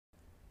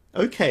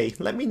Okay,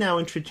 let me now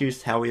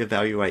introduce how we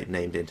evaluate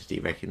named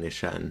entity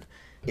recognition.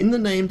 In the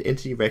named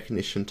entity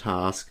recognition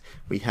task,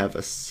 we have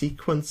a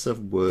sequence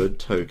of word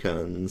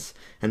tokens,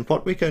 and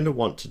what we're going to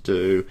want to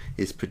do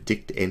is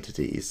predict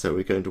entities. So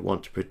we're going to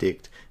want to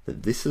predict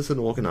that this is an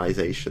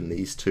organization,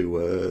 these two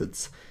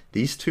words.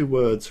 These two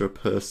words are a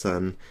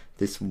person.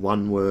 This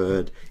one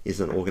word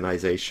is an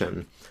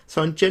organization.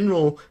 So in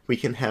general, we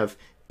can have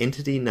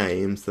entity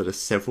names that are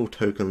several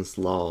tokens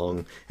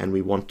long, and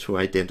we want to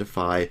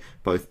identify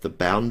both the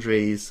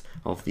boundaries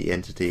of the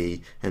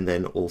entity and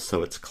then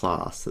also its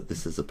class, that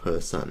this is a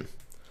person.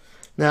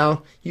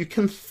 Now, you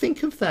can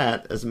think of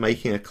that as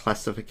making a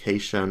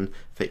classification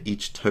for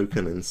each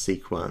token in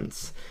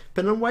sequence,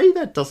 but in a way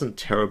that doesn't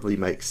terribly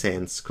make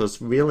sense,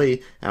 because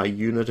really our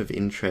unit of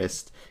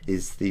interest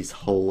is these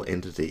whole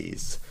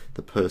entities,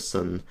 the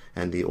person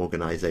and the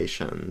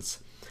organizations.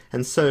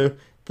 And so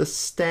the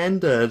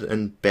standard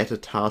and better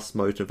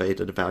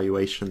task-motivated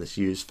evaluation that's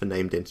used for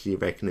named entity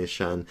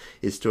recognition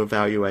is to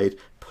evaluate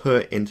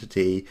per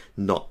entity,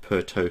 not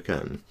per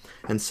token.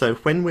 And so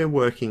when we're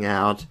working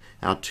out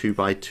our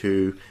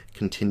 2x2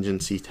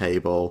 contingency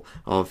table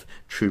of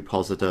true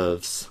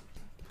positives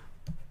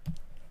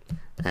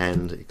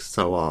and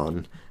so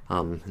on,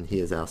 and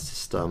here's our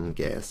system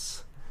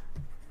guess,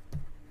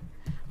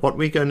 what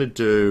we're going to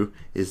do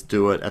is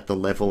do it at the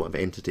level of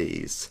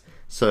entities.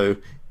 So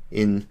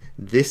in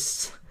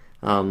this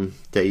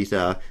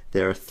data,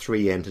 there are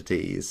 3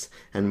 entities,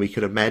 and we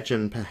could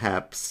imagine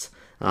perhaps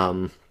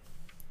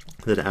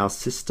that our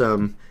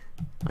system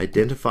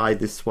identified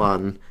this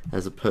one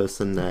as a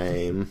person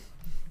name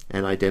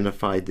and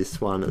identified this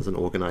one as an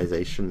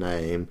organization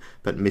name,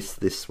 but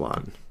missed this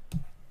one.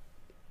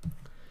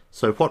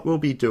 So what we'll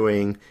be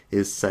doing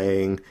is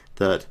saying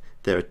that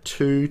there are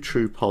 2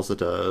 true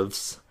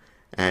positives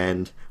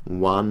and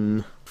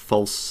 1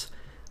 false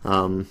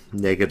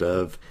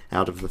negative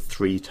out of the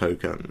 3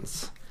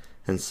 tokens.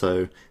 And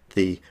so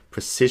the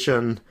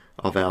precision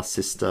of our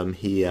system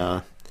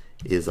here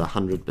is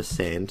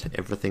 100%.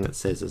 Everything it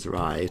says is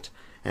right,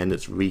 and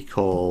its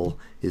recall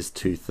is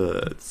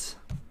 2/3.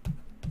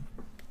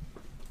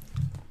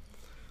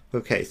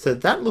 Okay, so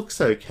that looks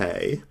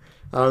okay.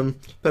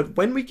 But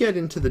when we get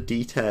into the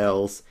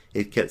details,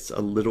 it gets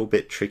a little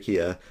bit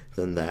trickier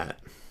than that.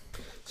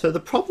 So the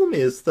problem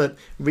is that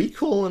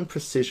recall and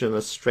precision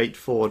are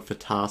straightforward for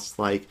tasks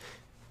like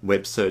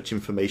web search,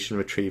 information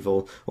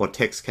retrieval, or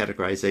text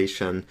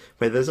categorization,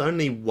 where there's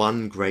only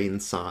one grain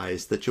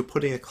size that you're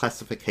putting a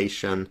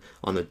classification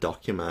on a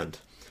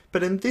document.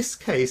 But in this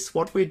case,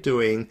 what we're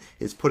doing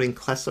is putting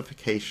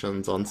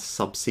classifications on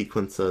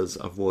subsequences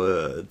of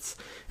words.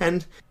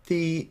 And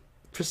the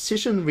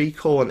precision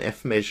recall and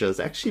F measures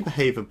actually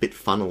behave a bit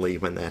funnily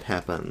when that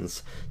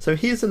happens. So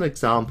here's an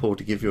example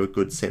to give you a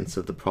good sense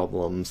of the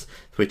problems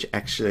which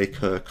actually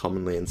occur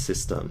commonly in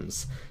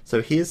systems.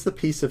 So here's the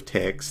piece of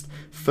text: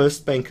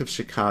 First Bank of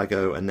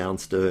Chicago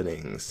announced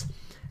earnings.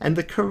 And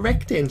the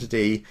correct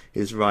entity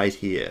is right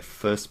here,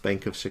 First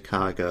Bank of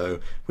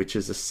Chicago, which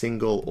is a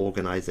single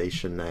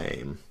organization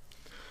name.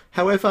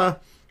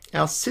 However,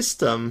 our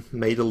system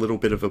made a little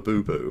bit of a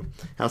boo-boo.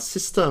 Our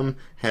system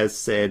has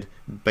said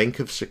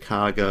Bank of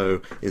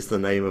Chicago is the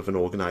name of an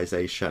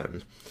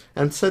organization.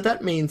 And so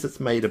that means it's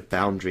made a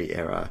boundary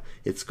error.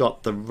 It's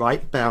got the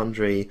right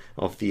boundary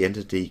of the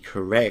entity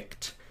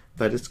correct,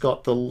 but it's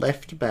got the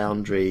left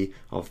boundary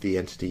of the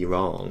entity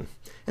wrong.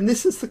 And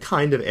this is the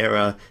kind of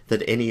error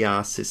that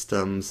NER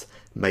systems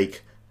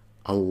make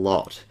a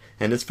lot.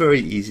 And it's very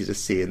easy to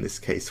see in this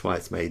case why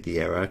it's made the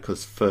error,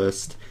 because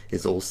first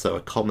is also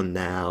a common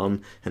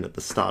noun, and at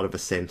the start of a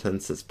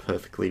sentence it's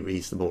perfectly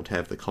reasonable to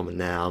have the common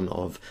noun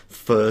of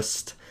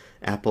first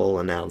Apple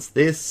announced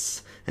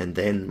this, and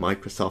then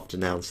Microsoft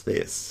announced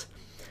this.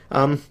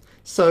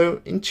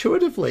 So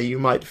intuitively you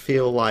might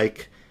feel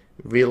like,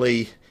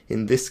 really,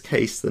 in this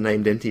case the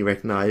named entity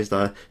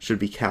recognizer should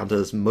be counted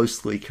as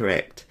mostly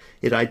correct.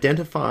 It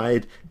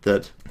identified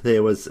that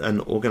there was an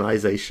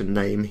organization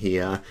name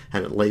here,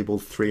 and it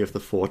labeled 3 of the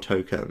 4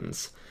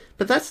 tokens.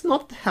 But that's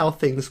not how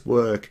things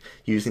work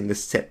using the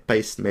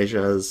set-based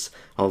measures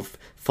of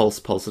false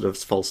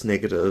positives, false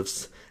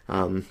negatives,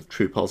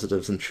 true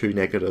positives and true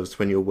negatives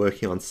when you're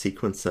working on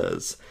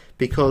sequences.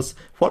 Because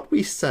what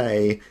we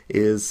say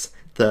is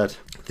that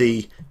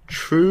the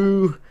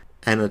true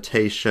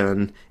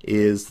annotation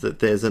is that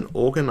there's an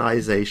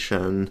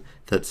organization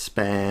that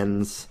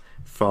spans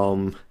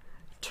from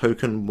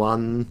token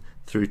 1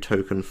 through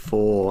token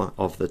 4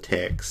 of the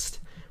text,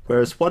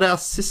 whereas what our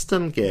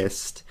system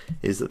guessed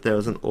is that there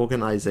was an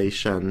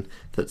organization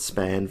that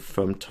spanned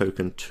from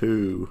token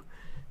 2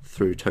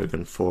 through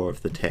token 4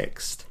 of the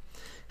text.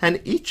 And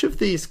each of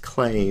these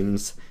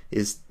claims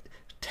is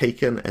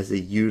taken as a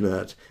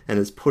unit and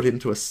is put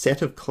into a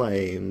set of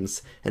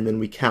claims, and then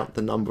we count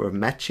the number of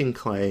matching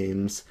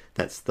claims,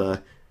 that's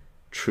the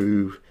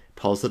true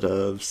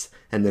positives,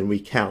 and then we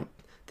count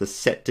the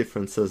set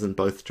differences in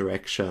both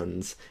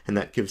directions, and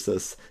that gives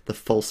us the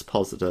false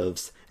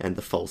positives and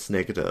the false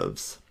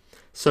negatives.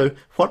 So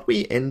what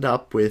we end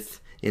up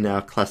with in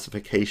our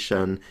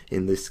classification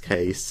in this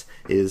case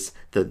is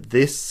that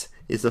this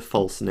is a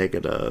false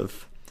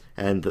negative,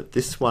 and that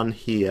this one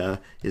here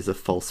is a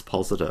false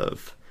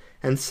positive.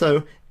 And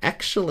so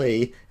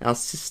actually our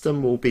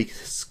system will be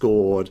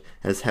scored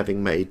as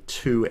having made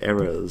 2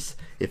 errors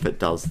if it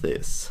does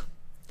this.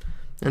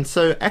 And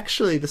so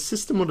actually the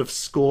system would have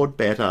scored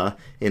better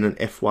in an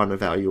F1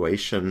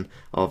 evaluation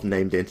of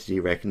named entity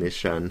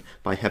recognition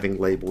by having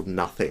labelled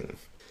nothing.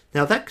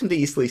 Now that can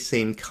easily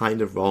seem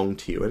kind of wrong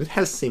to you, and it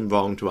has seemed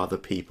wrong to other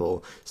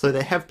people, so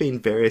there have been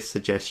various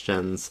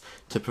suggestions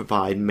to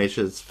provide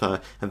measures for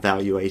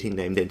evaluating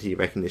named entity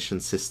recognition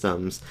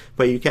systems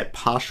where you get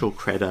partial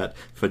credit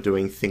for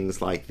doing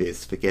things like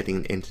this, for getting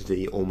an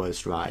entity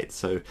almost right.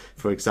 So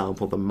for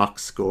example, the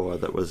MUX score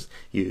that was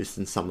used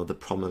in some of the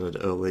prominent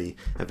early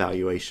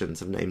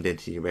evaluations of named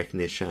entity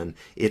recognition,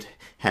 it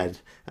had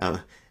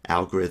an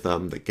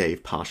algorithm that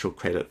gave partial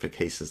credit for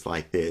cases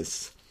like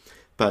this.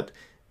 But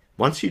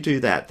once you do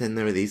that, then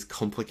there are these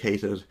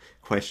complicated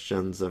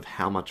questions of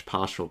how much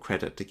partial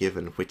credit to give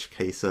in which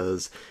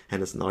cases,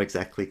 and it's not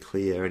exactly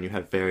clear, and you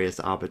have various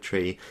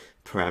arbitrary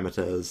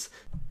parameters.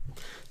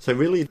 So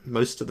really,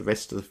 most of the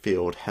rest of the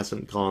field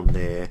hasn't gone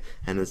there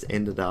and has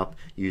ended up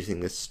using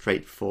this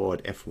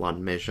straightforward F1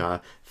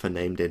 measure for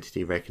named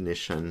entity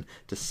recognition,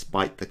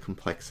 despite the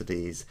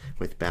complexities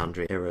with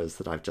boundary errors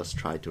that I've just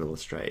tried to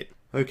illustrate.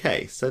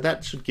 Okay, so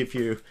that should give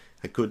you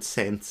a good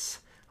sense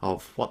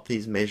of what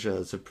these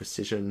measures of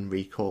precision,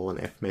 recall,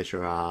 and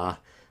F-measure are,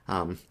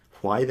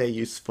 why they're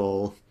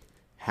useful,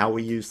 how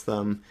we use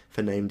them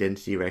for named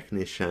entity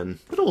recognition,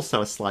 but also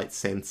a slight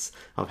sense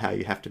of how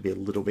you have to be a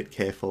little bit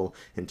careful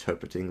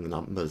interpreting the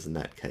numbers in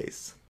that case.